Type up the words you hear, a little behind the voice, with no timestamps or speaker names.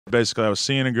Basically, I was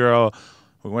seeing a girl.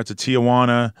 We went to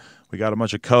Tijuana. We got a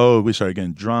bunch of coke. We started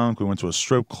getting drunk. We went to a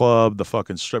strip club. The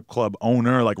fucking strip club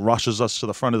owner like rushes us to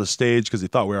the front of the stage because he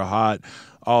thought we were hot.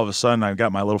 All of a sudden, I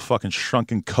got my little fucking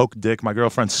shrunken coke dick. My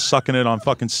girlfriend's sucking it on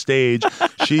fucking stage.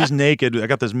 She's naked. I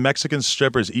got this Mexican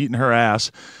strippers eating her ass.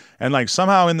 And like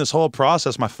somehow in this whole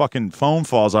process, my fucking phone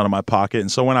falls out of my pocket.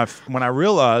 And so when I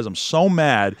realize I'm so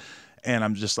mad, and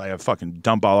I'm just like, I fucking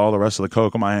dump out all the rest of the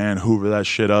coke in my hand, hoover that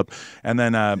shit up. And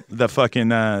then the fucking,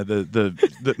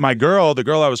 my girl, the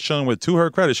girl I was chilling with, to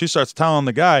her credit, she starts telling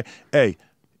the guy, hey,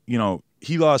 you know,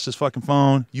 he lost his fucking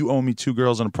phone. You owe me 2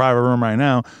 girls in a private room right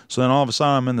now. So then all of a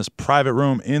sudden I'm in this private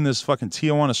room in this fucking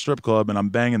Tijuana strip club, and I'm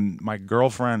banging my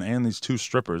girlfriend and these 2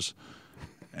 strippers.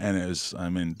 And it was, I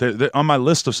mean, they're on my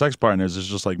list of sex partners, it's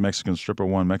just like Mexican stripper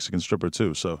 1, Mexican stripper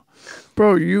 2. So,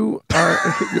 bro, you're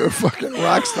a fucking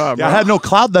rock star, bro. Yeah, I had no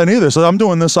clout then either, so I'm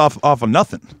doing this off of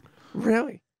nothing.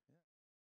 Really?